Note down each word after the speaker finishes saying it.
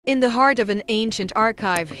In the heart of an ancient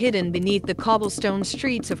archive hidden beneath the cobblestone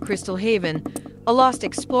streets of Crystal Haven, a lost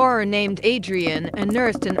explorer named Adrian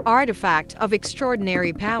unearthed an artifact of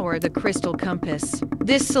extraordinary power, the crystal compass.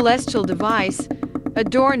 This celestial device,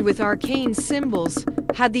 adorned with arcane symbols,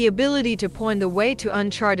 had the ability to point the way to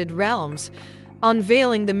uncharted realms,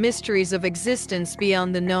 unveiling the mysteries of existence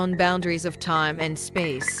beyond the known boundaries of time and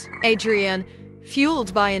space. Adrian,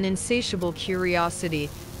 fueled by an insatiable curiosity,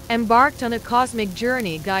 embarked on a cosmic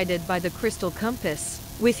journey guided by the crystal compass.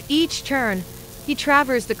 With each turn, he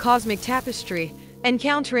traversed the cosmic tapestry,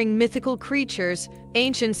 encountering mythical creatures,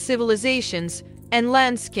 ancient civilizations, and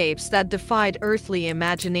landscapes that defied earthly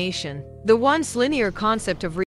imagination. The once linear concept of